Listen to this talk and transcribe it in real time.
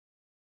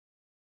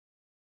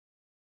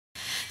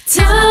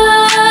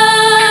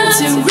Time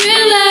to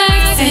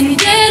relax and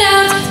get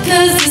out,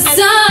 'cause the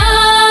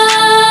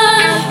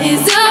sun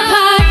is up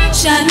high,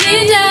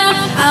 shining down.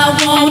 I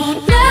won't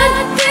let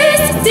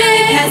this day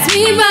pass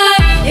me by.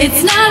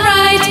 It's not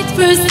right,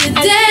 first the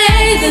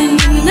day, then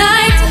the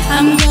night.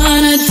 I'm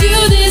gonna do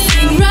this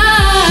thing right.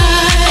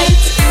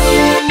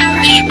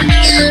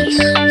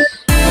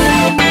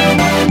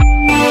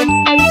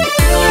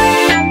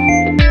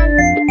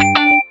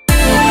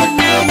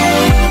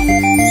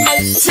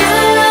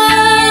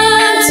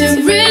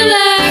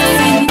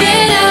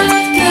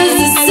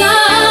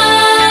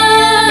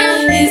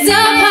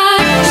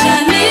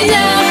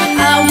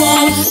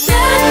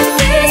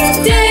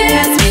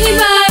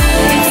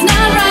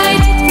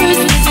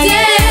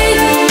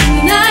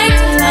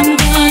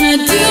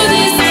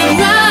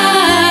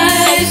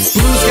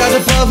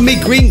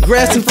 Green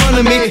grass in front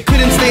of me,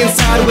 couldn't stand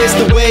sideways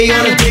the way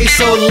on a day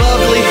so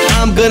lovely.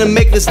 I'm gonna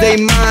make this day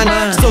mine,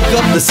 soak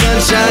up the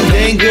sunshine,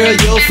 dang girl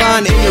you'll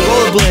find in your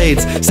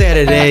rollerblades.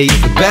 Saturday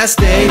is the best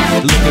day,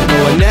 looking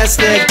for a nest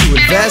egg to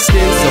invest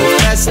in, so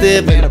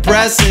festive and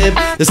oppressive.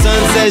 The sun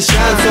says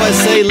shine, so I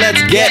say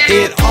let's get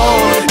it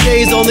on.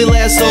 Days only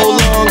last so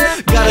long,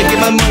 gotta get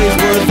my money's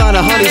worth on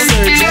a honey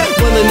search.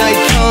 When the night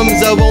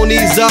comes I won't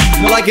ease up,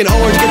 like an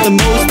orange get the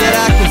most that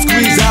I can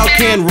squeeze out.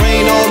 Can't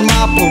rain on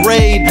my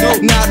parade,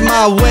 not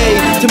my way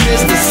to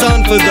miss the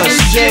sun for the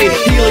shade.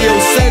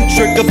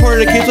 Heliocentric,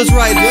 Copernicus was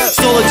right.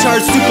 Solar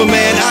charged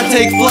Superman, I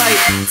take flight.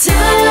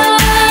 Time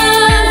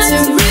to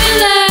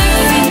relax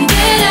and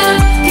get out,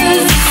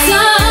 'cause the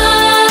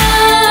sun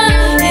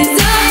is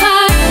up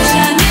high,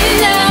 shining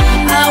down.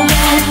 I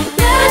won't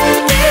let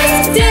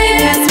this day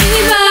pass me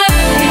by.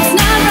 It's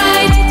not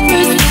right,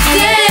 first the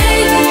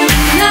day, then the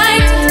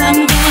night. I'm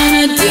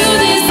gonna do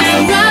this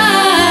thing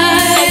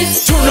right.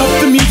 Turn up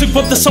the music,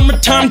 but the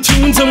summertime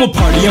tunes, and we'll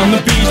party on the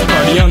beach,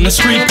 party on the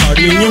street,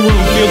 party in your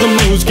room, feel the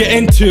moves, get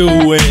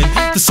into it.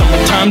 The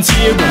summertime's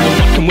here, and we're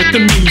rocking with the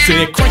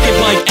music. Crank it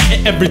like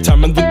every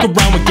time I look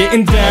around, we're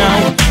getting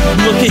down.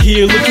 Look at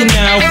here, look at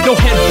now, no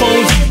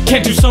headphones,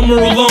 can't do summer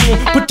alone.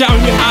 Put down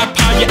your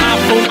iPod, your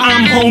iPhone,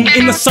 I'm home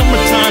in the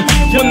summertime.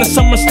 When the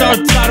summer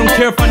starts, I don't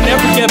care if I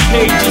never get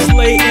paid. Just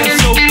lay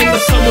and soak in the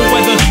summer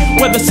weather,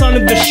 where the sun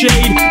in the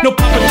shade. No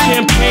poppin'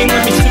 champagne,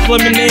 let me sip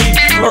lemonade.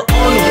 Or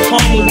Arnold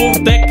Palmer, what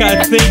would that guy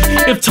think?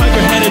 If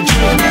Tiger had a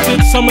drink,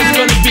 this summer's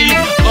gonna be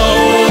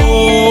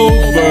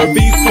over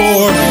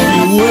before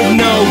you would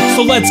know.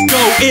 So let's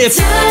go, it's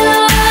time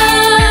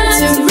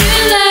to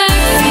relax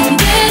and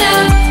get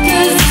out,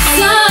 'cause the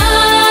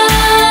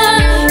sun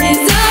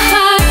is up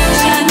high,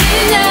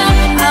 shining down.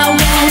 I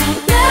won't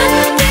let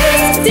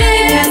this day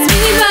pass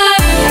me by.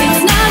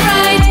 It's not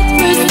right,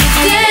 first the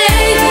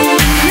day, then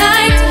the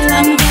night.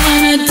 I'm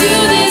gonna do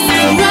this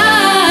thing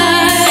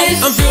right.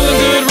 I'm feeling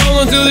good,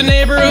 rolling through the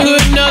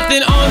neighborhood.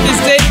 Nothing on this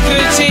day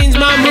could change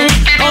my mood.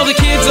 All the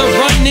kids are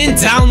running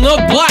down the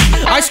block.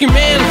 Ice cream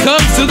man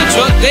comes to the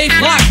truck, they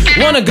flock.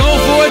 Wanna go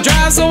for a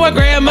drive, so I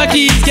grab my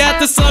keys. Got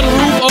the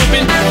sunroof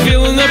open,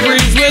 feeling the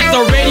breeze with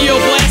the radio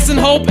blasting.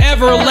 Hope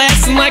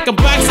everlasting like a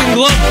boxing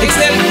glove,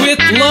 except with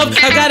love.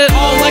 I got it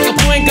all like a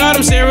point guard,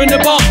 I'm sharing the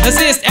ball.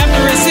 Assist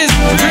after assist,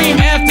 dream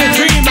after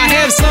dream. I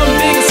have some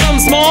big, some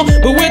small,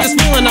 but with this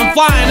feeling I'm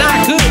flying.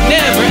 I could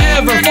never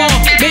ever fall.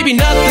 Maybe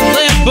nothing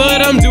left,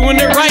 but I'm doing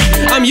it right.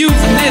 I'm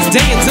using this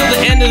day until the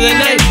end of the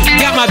night.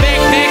 Got my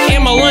backpack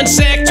and my lunch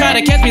sack, try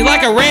to catch me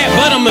like a rat,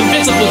 but I'm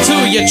invincible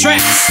to your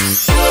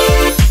tracks.